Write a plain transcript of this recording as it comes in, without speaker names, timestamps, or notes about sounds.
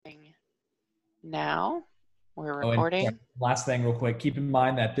Now we're Oh, and sorry, recording. last thing real quick, keep in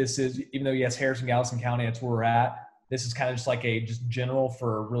mind that this is, even though yes, Harrison, Galveston County, that's where we're at, this is kind of just like a just general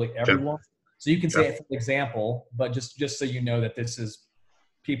for really Okay. everyone. So you can say Yeah. it for example, but just so you know that this is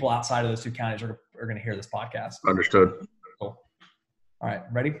people outside of those two counties are going to hear this podcast. Understood. Cool. All right,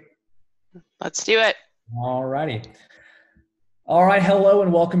 ready? Let's do it. All righty. All right, hello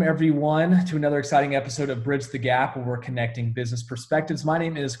and welcome everyone to another exciting episode of Bridge the Gap, where we're connecting business perspectives. My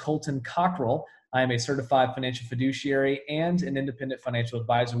name is Colton Cockrell. I am a certified financial fiduciary and an independent financial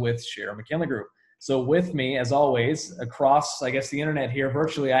advisor with Share McKinley Group. So with me, as always, across, I guess, the internet here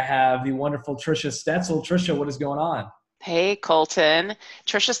virtually, I have the wonderful Trisha Stetzel. Trisha, what is going on? Hey, Colton.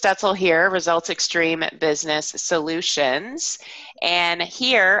 Trisha Stetzel here, Results Extreme Business Solutions. And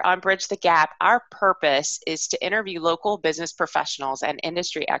here on Bridge the Gap, our purpose is to interview local business professionals and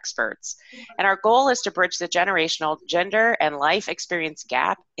industry experts. And our goal is to bridge the generational gender and life experience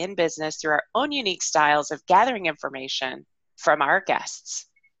gap in business through our own unique styles of gathering information from our guests.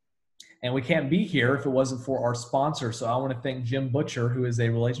 And we can't be here if it wasn't for our sponsor. So I want to thank Jim Butcher, who is a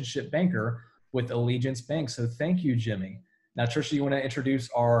relationship banker with Allegiance Bank. So thank you, Jimmy. Now, Trisha, you want to introduce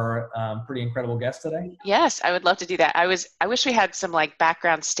our pretty incredible guest today? Yes, I would love to do that. I wish we had some like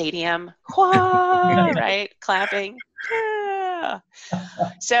background stadium, right? Clapping. Yeah.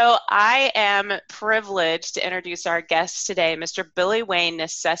 So I am privileged to introduce our guest today, Mr. Billy Wayne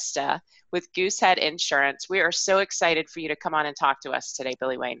Necesta with Goosehead Insurance. We are so excited for you to come on and talk to us today,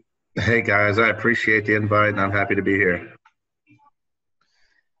 Billy Wayne. Hey guys, I appreciate the invite and I'm happy to be here.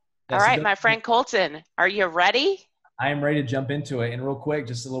 All right, my friend Colton, are you ready? I am ready to jump into it. And real quick,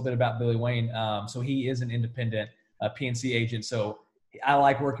 just a little bit about Billy Wayne. So he is an independent PNC agent. So I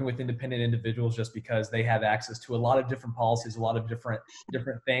like working with independent individuals just because they have access to a lot of different policies, a lot of different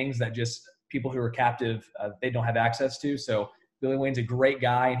things that just people who are captive, they don't have access to. So Billy Wayne's a great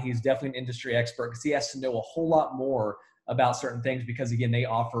guy, and he's definitely an industry expert because he has to know a whole lot more about certain things because, again, they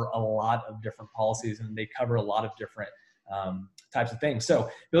offer a lot of different policies and they cover a lot of different types of things. So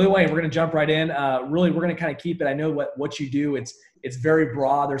Billy Wayne, we're going to jump right in. Really, we're going to kind of keep it. I know what you do. It's very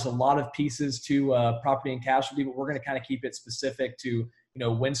broad. There's a lot of pieces to property and casualty, but we're going to kind of keep it specific to,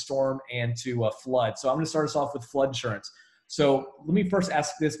 windstorm and to flood. So I'm going to start us off with flood insurance. So let me first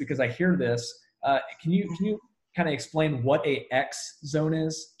ask this because I hear this. Can you kind of explain what a X zone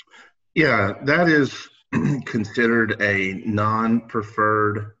is? Yeah, that is considered a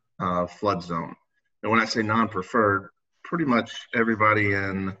non-preferred flood zone. And when I say non-preferred, pretty much everybody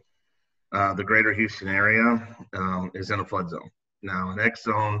in the greater Houston area is in a flood zone. Now, an X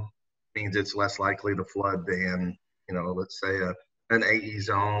zone means it's less likely to flood than, let's say an AE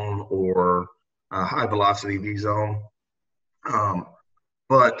zone or a high velocity V zone.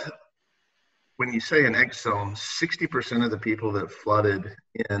 But when you say an X zone, 60% of the people that flooded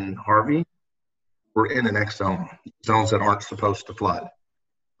in Harvey were in an X zone, zones that aren't supposed to flood.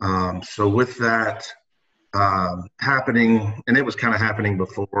 So with that happening, and it was kind of happening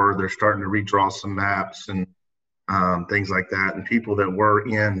before, they're starting to redraw some maps and things like that. And people that were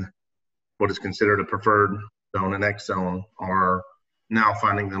in what is considered a preferred zone, an X zone, are now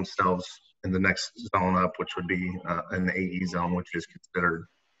finding themselves in the next zone up, which would be an AE zone, which is considered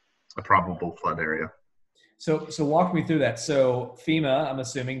a probable flood area. So walk me through that. So FEMA, I'm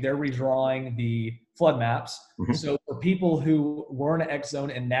assuming they're redrawing the flood maps. Mm-hmm. So for people who were in an X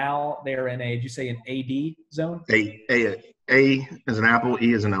zone and now they're in did you say an AD zone? A is an apple,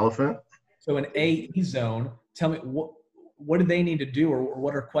 E is an elephant. So an AE zone, tell me what do they need to do, or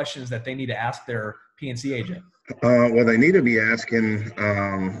what are questions that they need to ask their PNC agent? Well, they need to be asking,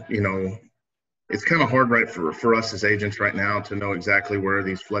 it's kind of hard for us as agents right now to know exactly where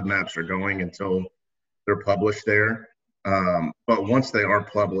these flood maps are going until they're published there. But once they are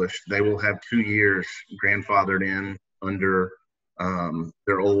published, they will have 2 years grandfathered in under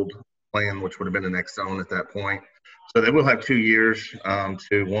their old plan, which would have been an X zone at that point. So they will have 2 years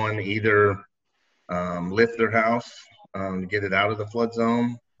to, one, either lift their house, get it out of the flood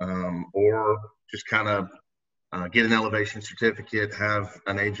zone, or just kind of get an elevation certificate, have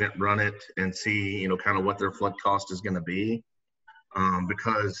an agent run it and see, kind of what their flood cost is going to be.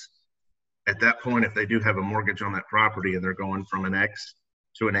 Because at that point, if they do have a mortgage on that property and they're going from an X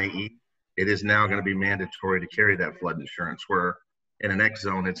to an AE, it is now going to be mandatory to carry that flood insurance, where in an X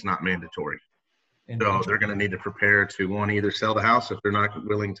zone, it's not mandatory. So they're going to need to prepare to, one, either sell the house if they're not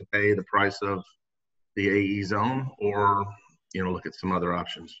willing to pay the price of the AE zone, or, look at some other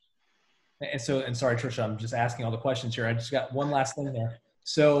options. And sorry, Trisha, I'm just asking all the questions here. I just got one last thing there.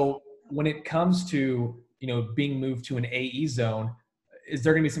 So when it comes to, being moved to an AE zone, is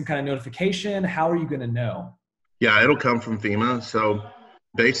there going to be some kind of notification? How are you going to know? Yeah, it'll come from FEMA. So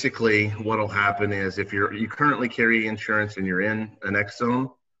Basically, what'll happen is if you currently carry insurance and you're in an X zone,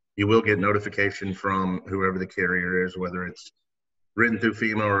 you will get notification from whoever the carrier is, whether it's written through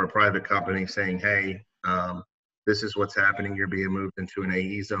FEMA or a private company saying, hey, this is what's happening. You're being moved into an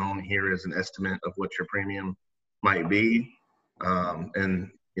AE zone. Here is an estimate of what your premium might be. And,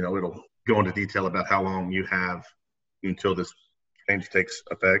 it'll go into detail about how long you have until this change takes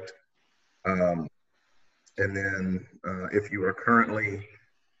effect. And then if you are currently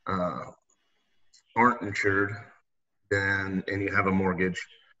aren't insured, and you have a mortgage,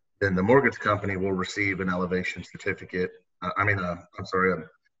 then the mortgage company will receive an elevation certificate. A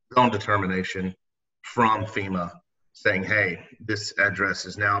zone determination from FEMA saying, hey, this address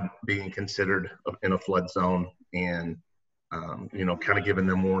is now being considered in a flood zone, and kind of giving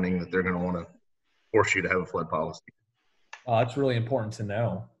them warning that they're going to want to force you to have a flood policy. Oh, that's really important to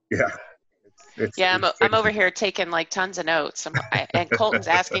know. Yeah. I'm over here taking like tons of notes. And Colton's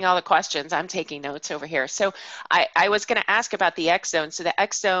asking all the questions. I'm taking notes over here. So I was going to ask about the X zone. So the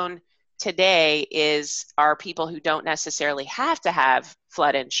X zone today are people who don't necessarily have to have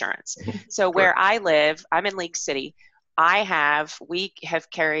flood insurance. So where I live, I'm in League City. We have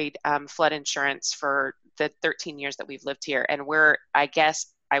carried flood insurance for the 13 years that we've lived here. And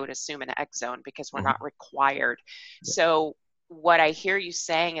I would assume an X zone because we're not required. So what I hear you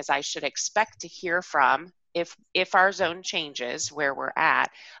saying is I should expect to hear from, if our zone changes where we're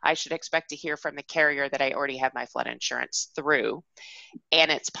at, I should expect to hear from the carrier that I already have my flood insurance through.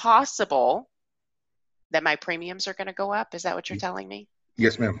 And it's possible that my premiums are going to go up. Is that what you're telling me?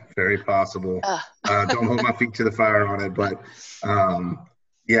 Yes, ma'am. Very possible. Don't hold my feet to the fire on it, but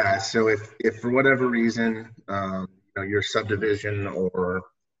yeah. So if for whatever reason, your subdivision or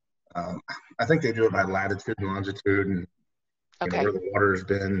I think they do it by latitude and longitude and where the water has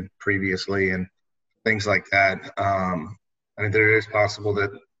been previously and things like that. There is possible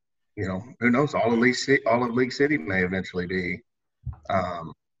that, who knows, all of League City may eventually be,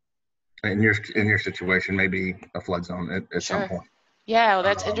 in your situation, maybe a flood zone at some point. Yeah, well,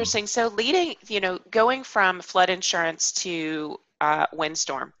 that's interesting. So going from flood insurance to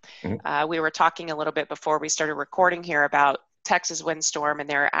windstorm, we were talking a little bit before we started recording here about Texas windstorm, and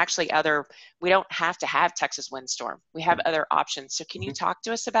there are actually we don't have to have Texas windstorm. We have other options. So can you talk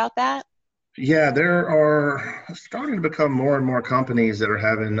to us about that? Yeah, there are starting to become more and more companies that are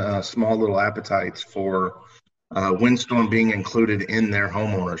having small little appetites for windstorm being included in their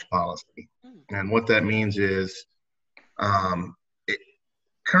homeowners policy. And what that means is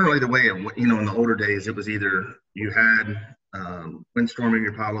currently the way in the older days, it was either you had windstorm in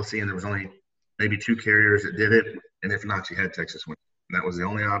your policy and there was only maybe 2 carriers that did it. And if not, you had Texas windstorm. That was the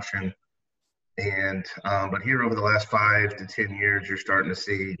only option. And but here over the last 5 to 10 years, you're starting to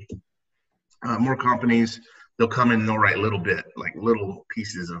see more companies. They'll come in and they'll write little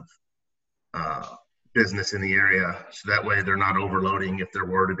pieces of business in the area. So that way they're not overloading if there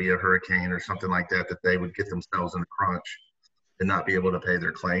were to be a hurricane or something like that, that they would get themselves in a crunch and not be able to pay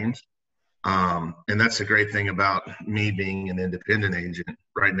their claims. And that's the great thing about me being an independent agent.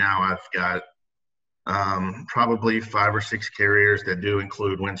 Right now I've got probably 5 or 6 carriers that do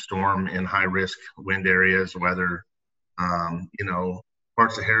include windstorm in high risk wind areas, whether,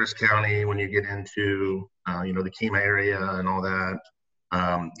 parts of Harris County, when you get into, the Kemah area and all that,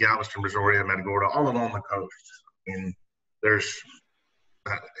 Galveston, Missouri, Matagorda, all along the coast. And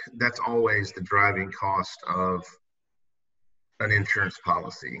that's always the driving cost of an insurance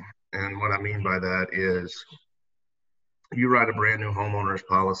policy. And what I mean by that is you write a brand new homeowner's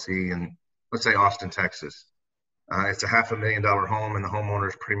policy in, let's say, Austin, Texas. It's a $500,000 home and the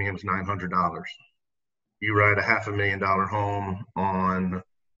homeowner's premium is $900. You write a $500,000 home on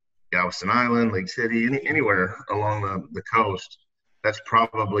Galveston Island, Lake City, anywhere along the coast, that's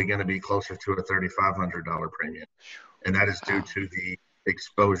probably going to be closer to a $3,500 premium. And that is due to the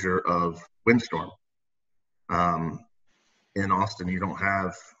exposure of windstorm. In Austin, you don't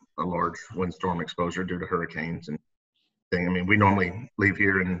have a large windstorm exposure due to hurricanes and things. I mean, we normally leave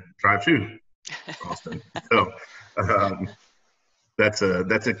here and drive to Austin. So that's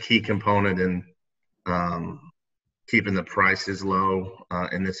a key component in keeping the prices low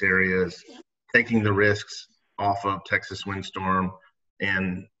in this area, is taking the risks off of Texas windstorm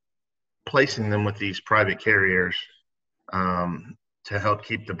and placing them with these private carriers to help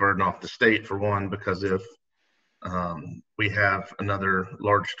keep the burden off the state, for one, because if we have another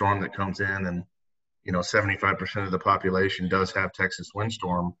large storm that comes in and 75% of the population does have Texas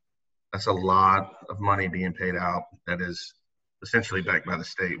windstorm, that's a lot of money being paid out that is essentially backed by the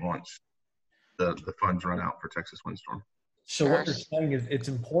state once the funds run out for Texas windstorm. So Sure. what you're saying is it's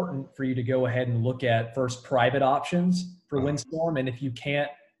important for you to go ahead and look at first private options for windstorm. And if you can't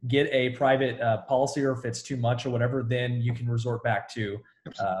get a private policy, or if it's too much or whatever, then you can resort back to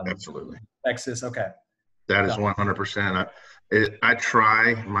Absolutely. Texas. Okay. That is 100%. I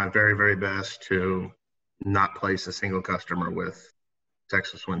try my very, very best to not place a single customer with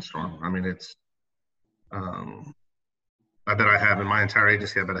Texas windstorm. I mean, it's, I bet I have in my entire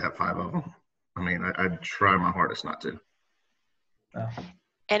agency, I bet I have 5 of them. I mean, I try my hardest not to.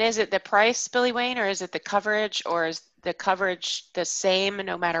 And is it the price, Billy Wayne, or is it the coverage, or is the coverage the same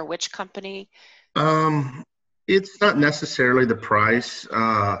no matter which company? It's not necessarily the price.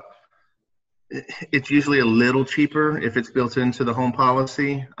 It's usually a little cheaper if it's built into the home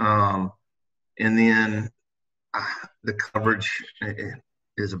policy. And then the coverage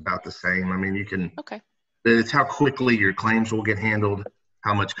is about the same. I mean, you can, okay. It's how quickly your claims will get handled,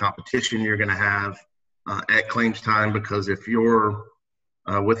 how much competition you're going to have at claims time, because if you're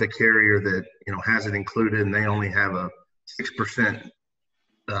with a carrier that, you know, has it included and they only have a 6%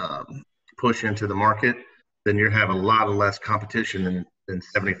 push into the market, then you have a lot of less competition than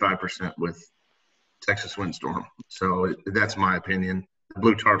 75% with Texas windstorm. So that's my opinion. The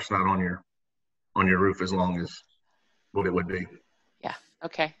blue tarp's not on your roof as long as what it would be. Yeah.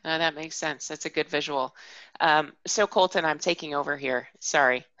 Okay. No, that makes sense. That's a good visual. So Colton, I'm taking over here.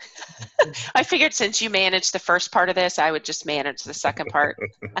 Sorry. I figured since you managed the first part of this, I would just manage the second part.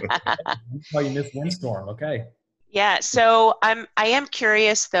 Oh, you missed windstorm. Okay. Yeah. So I am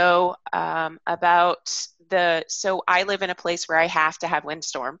curious though about so I live in a place where I have to have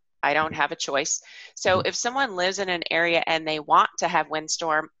windstorm. I don't have a choice. So if someone lives in an area and they want to have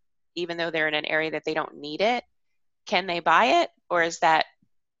windstorm, even though they're in an area that they don't need it, can they buy it, or is that?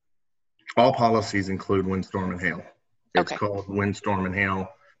 All policies include windstorm and hail. It's okay. called windstorm and hail.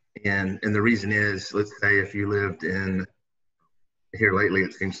 And the reason is, let's say if you lived in here lately,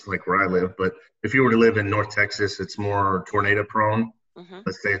 it seems like where I live, but if you were to live in North Texas, it's more tornado prone. Mm-hmm.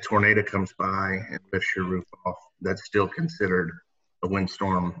 Let's say a tornado comes by and lifts your roof off. That's still considered a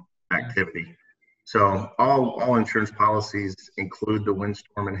windstorm activity. So all insurance policies include the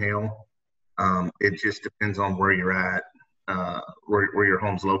windstorm and hail. It just depends on where you're at, where your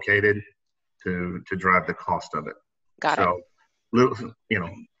home's located to drive the cost of it. Got it. So, you know,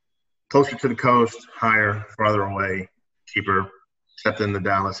 closer to the coast, higher, farther away, cheaper, except in the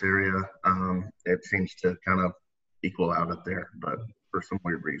Dallas area. It seems to kind of equal out up there, but for some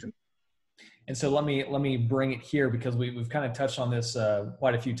weird reason. And so let me bring it here, because we've kind of touched on this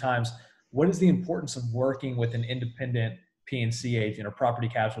quite a few times. What is the importance of working with an independent P&C agent or property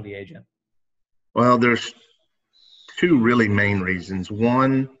casualty agent? Well, there's 2 really main reasons.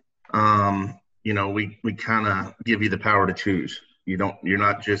 One, you know, we kind of give you the power to choose. You're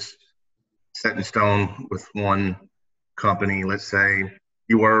not just set in stone with one company. Let's say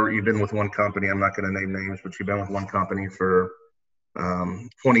you've been with one company. I'm not going to name names, but you've been with one company for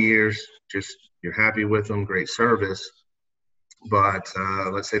 20 years. Just you're happy with them, great service. But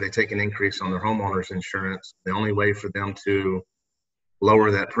let's say they take an increase on their homeowner's insurance. The only way for them to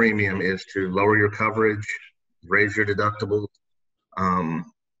lower that premium is to lower your coverage, raise your deductibles.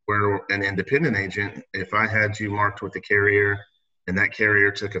 Where an independent agent, if I had you marked with the carrier and that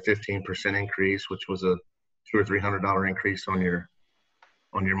carrier took a 15% increase, which was a $200 or $300 increase on your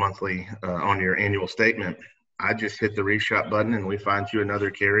monthly, on your annual statement, I just hit the reshop button and we find you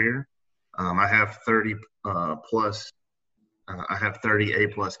another carrier. I have 30 A+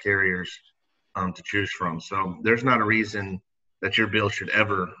 carriers to choose from. So there's not a reason that your bill should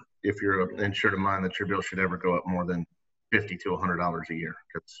ever, if you're an insured of mine, that your bill should ever go up more than $50 to $100 a year.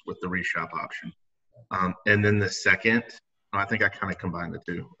 That's with the reshop option. And then the second, I think I kind of combined the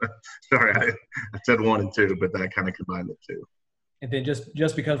 2. Sorry, I said 1 and 2, but I kind of combined the 2. And then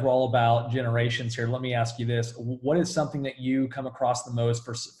just because we're all about generations here, let me ask you this. What is something that you come across the most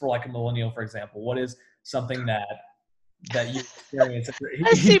for like a millennial, for example? What is something that you experience?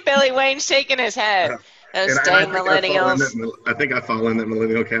 I see Billy Wayne shaking his head. Those dang millennials. I think I fall in that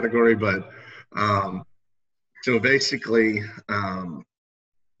millennial category, but so basically,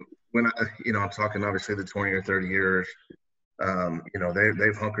 when I'm talking obviously the 20 or 30 years, you know,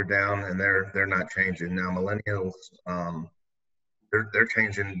 they've hunkered down and they're not changing. Now millennials, they're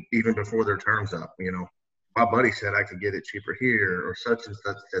changing even before their term's up. You know, my buddy said I could get it cheaper here, or such and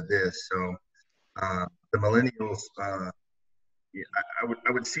such said this. So the millennials, I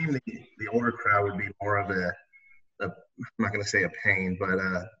would seem the older crowd would be more of I'm not going to say a pain, but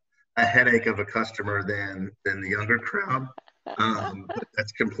a headache of a customer than the younger crowd. But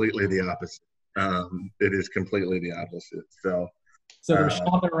that's completely the opposite. It is completely the opposite. So So they're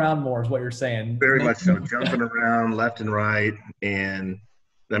shopping around more is what you're saying. Very much so, jumping around left and right. And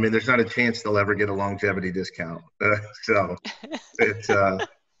I mean, there's not a chance they'll ever get a longevity discount. So it's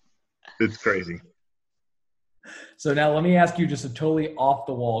crazy. So now let me ask you just a totally off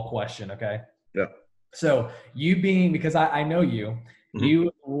the wall question. Okay. Yeah. So because I know you,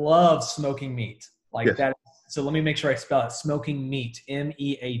 you love smoking meat like that. So let me make sure I spell it. Smoking meat,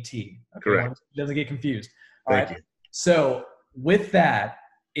 MEAT. Okay, correct. Doesn't get confused. All Thank right. you. So with that,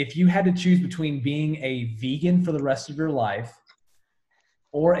 if you had to choose between being a vegan for the rest of your life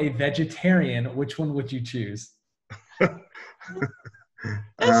or a vegetarian, which one would you choose? That's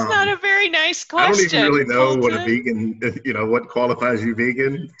not a very nice question. I don't even really know Colton. what a vegan, what qualifies you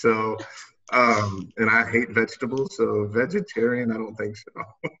vegan. So, and I hate vegetables, so vegetarian, I don't think so.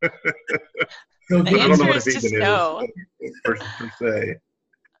 The I don't know what a answer is vegan no. is per se.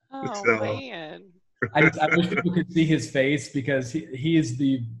 Oh, So, man. I wish people could see his face because he is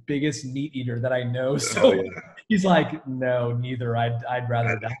the biggest meat eater that I know. So he's like, no, neither. I'd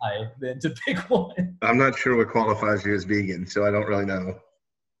rather die than to pick one. I'm not sure what qualifies you as vegan, so I don't really know.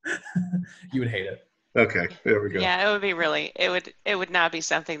 You would hate it. Okay, there we go. Yeah, it would be it would not be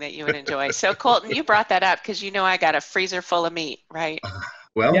something that you would enjoy. So Colton, you brought that up because I got a freezer full of meat, right?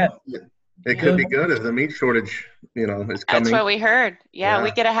 Well, yeah. It could be good if the meat shortage, is coming. That's what we heard. Yeah,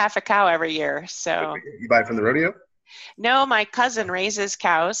 we get a half a cow every year. So you buy it from the rodeo? No, my cousin raises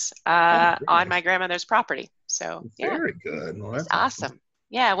cows on my grandmother's property. So very good. Well, that's awesome.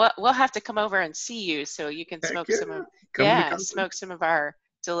 Yeah, we'll have to come over and see you so you can smoke smoke some of our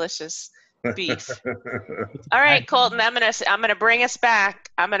delicious beef. All right, Colton, I'm gonna bring us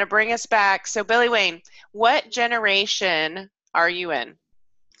back. So Billy Wayne, what generation are you in?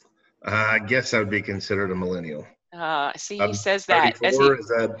 I guess I would be considered a millennial. See, he says that. Is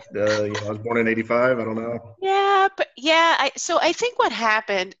that, I was born in 85. I don't know. Yeah, but so I think what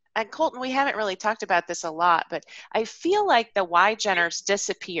happened, and Colton, we haven't really talked about this a lot, but I feel like the Y-Geners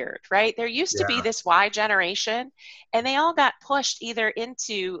disappeared, right? There used to be this Y generation, and they all got pushed either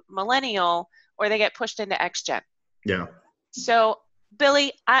into millennial or they get pushed into X-Gen. Yeah. So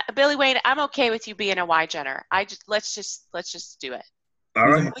Billy Wayne, I'm okay with you being a Y-Gener. Let's just do it. All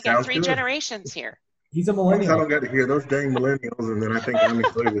right. We got 3 generations here. He's a millennial. I don't got to hear those dang millennials, and then I think I'm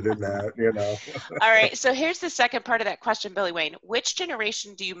included in that, All right. So here's the second part of that question, Billy Wayne. Which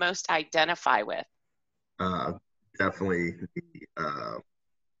generation do you most identify with? Definitely the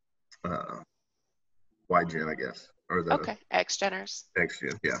Y-Gen, I guess. Or the X-Geners.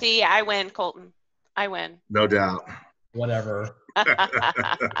 X-Gen, yeah. See, I win, Colton. I win. No doubt. Whatever.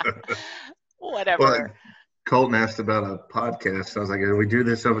 Whatever. Well, Colton asked about a podcast. I was like, "Do we do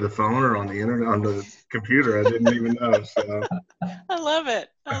this over the phone or on the internet, on the computer?" I didn't even know. So I love it.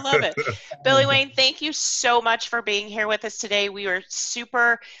 Billy Wayne, thank you so much for being here with us today. We were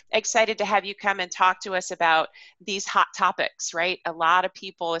super excited to have you come and talk to us about these hot topics, right? A lot of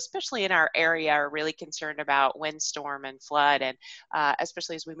people, especially in our area, are really concerned about windstorm and flood, and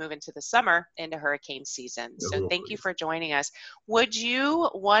especially as we move into the summer, into hurricane season. So thank you for joining us. Would you,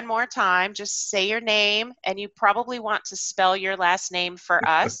 one more time, just say your name, and you probably want to spell your last name for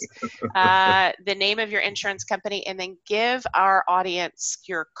us, the name of your insurance company, and then give our audience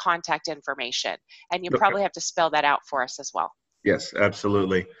your contact information. And you probably have to spell that out for us as well. Yes,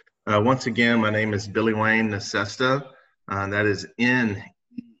 absolutely. Once again, my name is Billy Wayne Nacesta. That is N-E-S-R-S-T-A.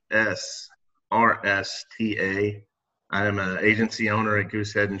 I am an agency owner at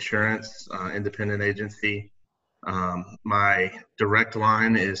Goosehead Insurance, independent agency. My direct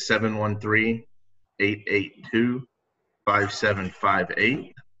line is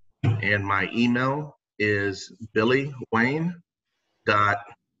 713-882-5758. And my email is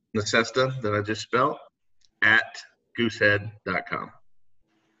billywayne.nacesta, that I just spelled, @goosehead.com.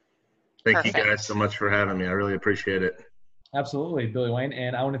 Thank you guys so much for having me. I really appreciate it. Absolutely, Billy Wayne.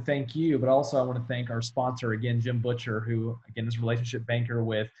 And I want to thank you, but also I want to thank our sponsor, again, Jim Butcher, who, again, is a relationship banker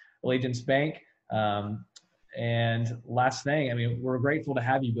with Allegiance Bank. And last thing, I mean, we're grateful to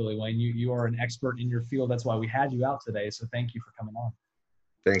have you, Billy Wayne. You are an expert in your field. That's why we had you out today. So thank you for coming on.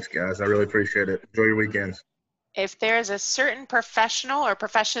 Thanks, guys. I really appreciate it. Enjoy your weekends. If there's a certain professional or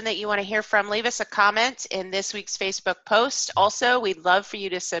profession that you want to hear from, leave us a comment in this week's Facebook post. Also, we'd love for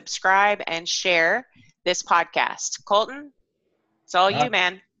you to subscribe and share this podcast. Colton, it's all you,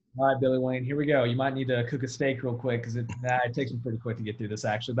 man. All right, Billy Wayne, here we go. You might need to cook a steak real quick because it takes me pretty quick to get through this,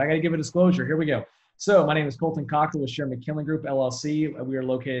 actually. But I got to give a disclosure. Here we go. So my name is Colton Cockrell with Sharon McKinley Group, LLC. We are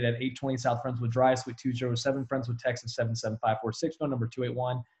located at 820 South Friendswood Drive, Suite 207, Friendswood, Texas, 77546, phone number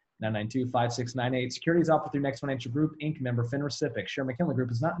 281-992-5698. Securities offered through Next Financial Group, Inc., member FINRA SIPC. Sharon McKinley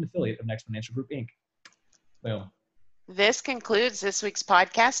Group is not an affiliate of Next Financial Group, Inc. Boom. This concludes this week's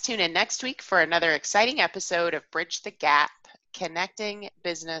podcast. Tune in next week for another exciting episode of Bridge the Gap, Connecting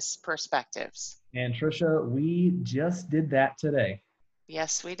Business Perspectives. And Trisha, we just did that today.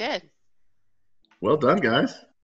 Yes, we did. Well done, guys.